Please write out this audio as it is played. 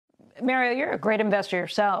Mario, you're a great investor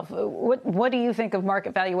yourself. What do you think of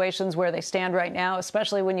market valuations where they stand right now,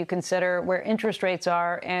 especially when you consider where interest rates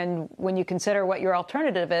are and when you consider what your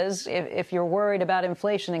alternative is if you're worried about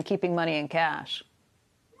inflation and keeping money in cash?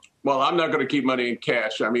 Well, I'm not going to keep money in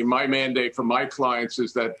cash. I mean, my mandate for my clients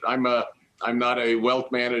is that I'm not a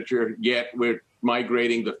wealth manager yet. We're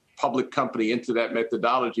migrating the public company into that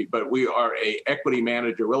methodology, but we are a equity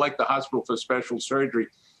manager. We're like the hospital for special surgery.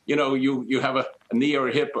 You know, you have a knee or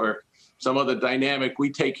a hip or some other dynamic.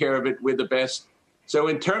 We take care of it. We're the best. So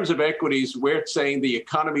in terms of equities, we're saying the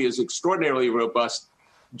economy is extraordinarily robust.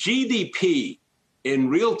 GDP in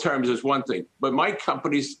real terms is one thing, but my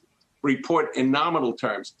companies report in nominal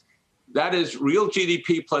terms. That is real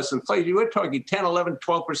GDP plus inflation. We're talking 10, 11,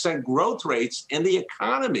 12% growth rates in the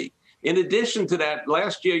economy. In addition to that,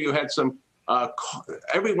 last year you had some,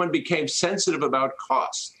 everyone became sensitive about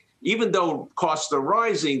costs. Even though costs are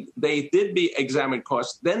rising, they did examine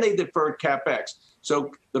costs. Then they deferred CapEx.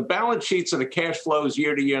 So the balance sheets and the cash flows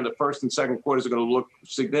year to year in the first and second quarters are going to look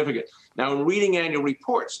significant. Now, in reading annual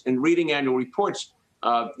reports,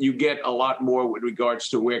 you get a lot more with regards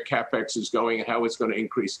to where CapEx is going and how it's going to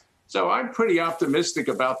increase. So I'm pretty optimistic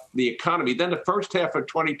about the economy. Then the first half of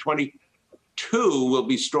 2022 will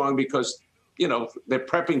be strong because, you know, they're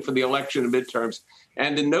prepping for the election and midterms.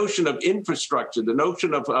 And the notion of infrastructure, the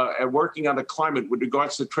notion of working on the climate with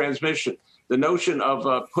regards to transmission, the notion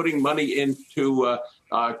of putting money into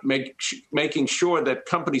making sure that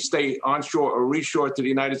companies stay onshore or reshore to the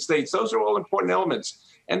United States, those are all important elements.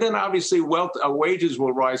 And then obviously wages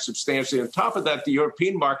will rise substantially. On top of that, the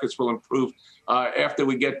European markets will improve after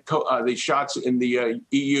we get the shots in the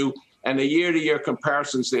EU. And the year-to-year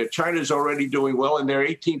comparisons there, China's already doing well, and they're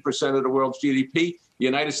 18% of the world's GDP. The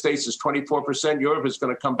United States is 24%. Europe is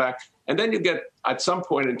going to come back. And then you get, at some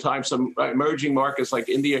point in time, some emerging markets like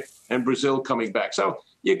India and Brazil coming back. So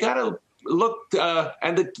you got to look,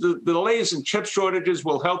 and the delays in chip shortages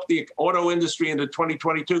will help the auto industry into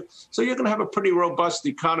 2022. So you're going to have a pretty robust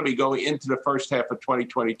economy going into the first half of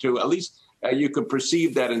 2022. At least you can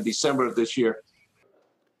perceive that in December of this year.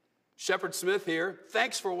 Shepard Smith here.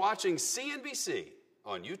 Thanks for watching CNBC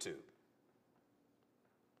on YouTube.